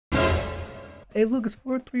Hey, look, it's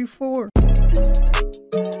 434.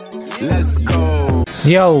 Let's go.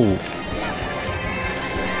 Yo.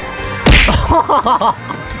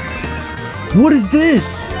 What is this?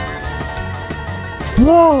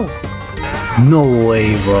 Whoa. No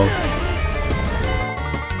way, bro.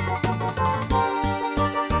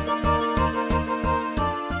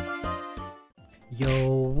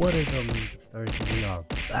 Yo, what is up, stars? We are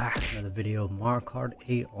back. Another video,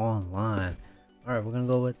 Mk8 Online. Alright, we're gonna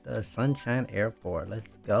go with the Sunshine Airport.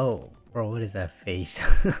 Let's go. Bro, what is that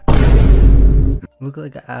face? Look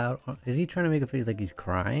like is he trying to make a face like he's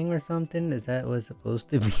crying or something? Is that what it's supposed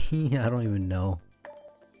to be? I don't even know.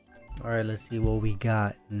 Alright, let's see what we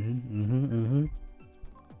got.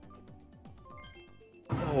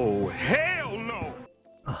 Oh, hell no!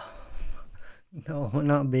 Oh, no,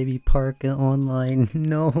 not Baby Park Online.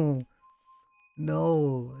 No.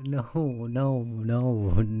 No, no, no,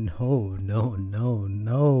 no, no, no, no,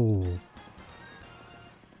 no.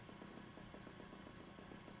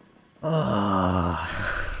 Ah.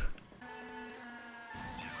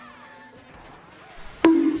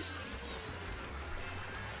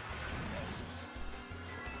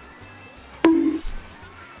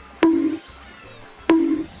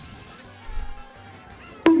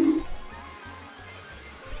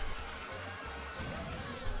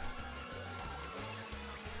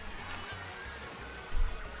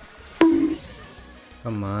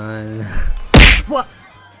 Come on. What?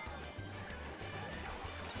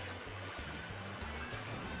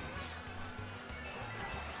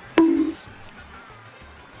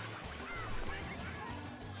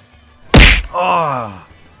 Oh,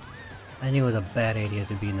 I knew it was a bad idea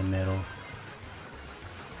to be in the middle.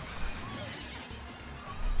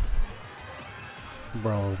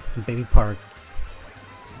 Bro, Baby Park.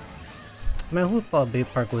 Man, who thought Baby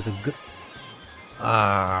Park was a good...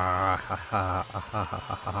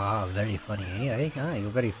 very funny, eh? You're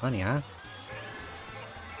very funny, huh?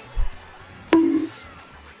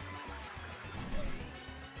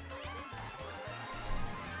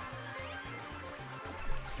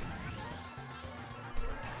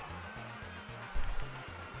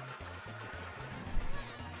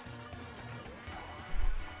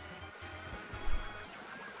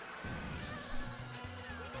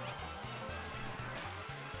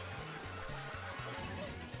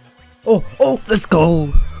 Oh, let's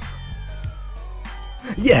go!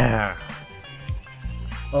 Yeah!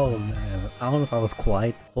 Oh man, I don't know if I was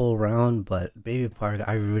quiet the whole round, but Baby Park,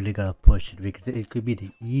 I really gotta push it because it could be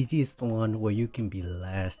the easiest one where you can be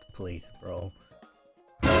last place, bro.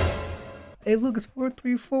 Hey, look, it's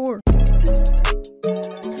 434.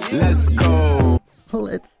 Let's go.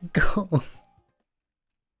 Let's go.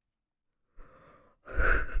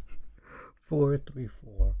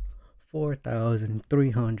 434.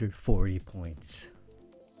 4,340 points.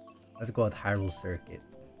 Let's go with Hyrule Circuit.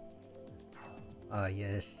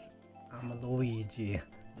 Yes, I'm Luigi,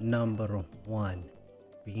 number 1,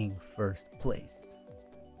 being first place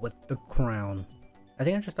with the crown. I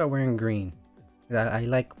think I should start wearing green. I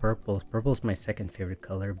like purple. Purple's my second favorite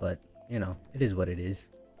color, but you know, it is what it is.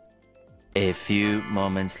 A few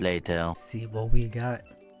moments later. Let's see what we got.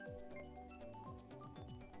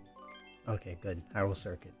 Okay, good. Hyrule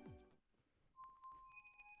Circuit.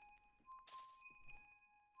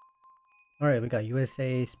 Alright, we got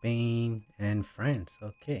USA, Spain, and France.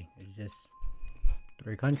 Okay, it's just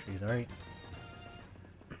 3 countries, alright.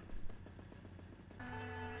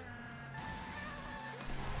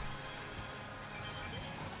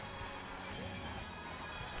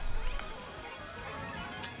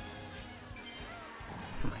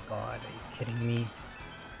 Oh my god, are you kidding me?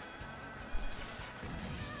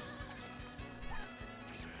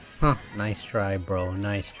 Huh, nice try, bro,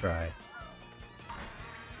 nice try.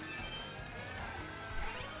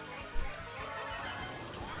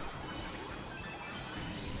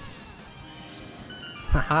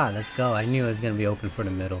 Haha, let's go. I knew it was gonna be open for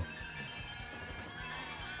the middle.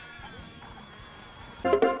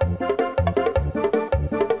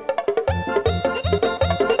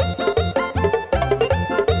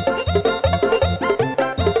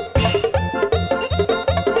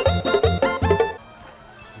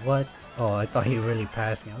 What? Oh, I thought he really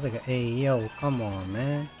passed me. I was like, hey, yo, come on,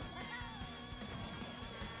 man.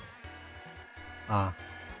 Ah,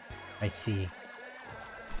 I see.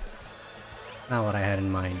 Not what I had in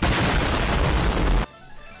mind.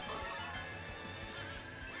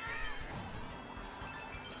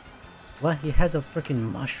 What? He has a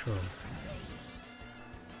freaking mushroom.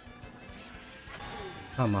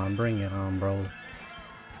 Come on, bring it on, bro.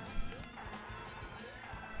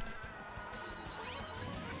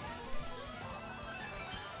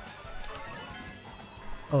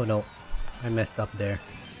 Oh no. I messed up there.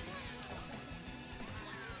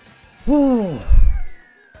 Woo!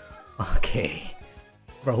 Okay.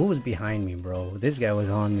 Bro, who was behind me, bro? This guy was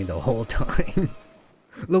on me the whole time.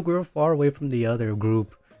 Look, we were far away from the other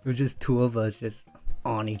group. It was just two of us just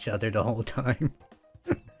on each other the whole time.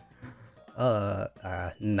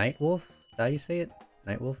 Nightwolf? Is that how you say it?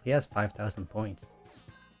 Nightwolf? He has 5,000 points.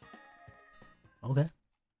 Okay.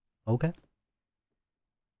 Okay.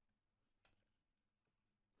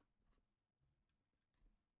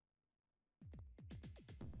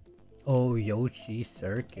 Oh, Yoshi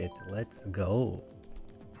Circuit. Let's go.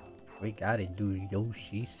 We gotta do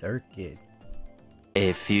Yoshi Circuit.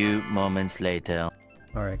 A few moments later.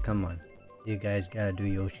 Alright, come on. You guys gotta do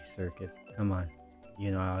Yoshi Circuit. Come on. You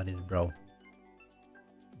know how it is, bro.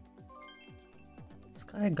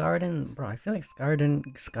 Sky Garden, bro. I feel like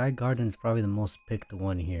Sky Garden is probably the most picked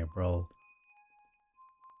one here, bro.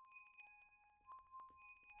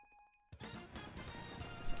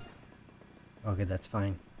 Okay, that's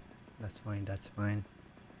fine. That's fine, that's fine.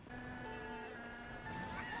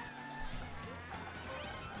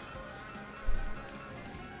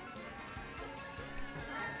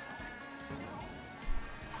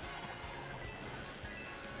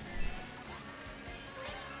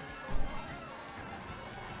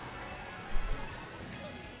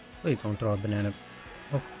 Please don't throw a banana.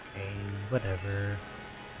 Okay, whatever.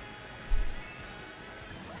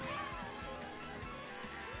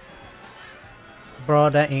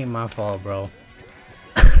 Bro, that ain't my fault, bro.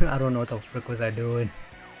 I don't know what the frick was I doing.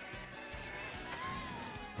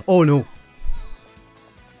 Oh no!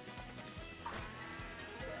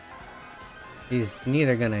 He's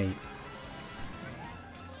neither gonna...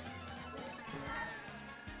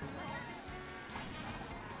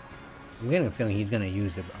 I'm getting a feeling he's gonna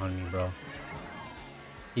use it on me, bro.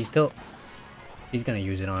 He's gonna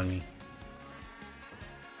use it on me.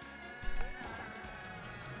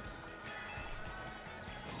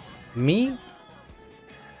 Me?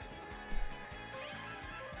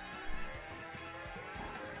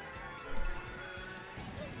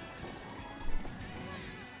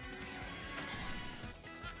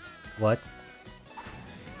 What?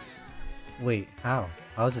 Wait, how?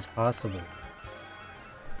 How is this possible?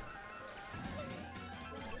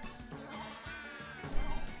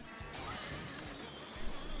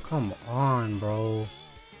 Come on, bro.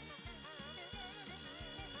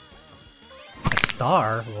 A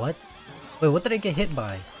star? What? Wait, what did I get hit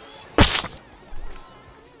by?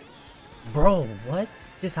 Bro, what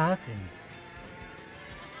just happened?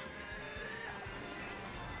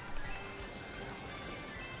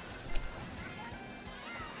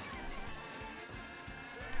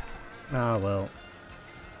 Ah, well.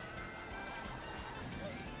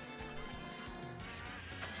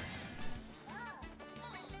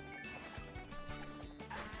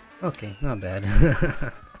 Okay, not bad.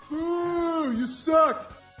 Ooh, you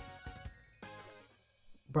suck!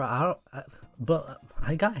 Bro, but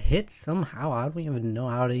I got hit somehow. I don't even know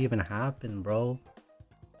how it even happened, bro.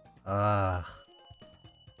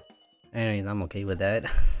 Anyways, I'm okay with that.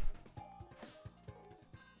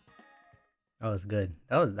 That was good.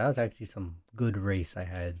 That was actually some good race I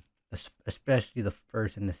had, especially the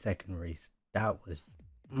first and the second race. That was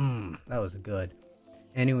good.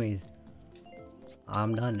 Anyways,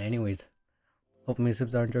 I'm done. Anyways, hopefully my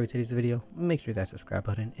subs are enjoying today's video. Make sure that subscribe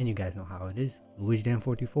button, and you guys know how it is.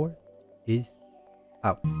 LuigiDan44 is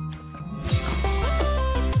out.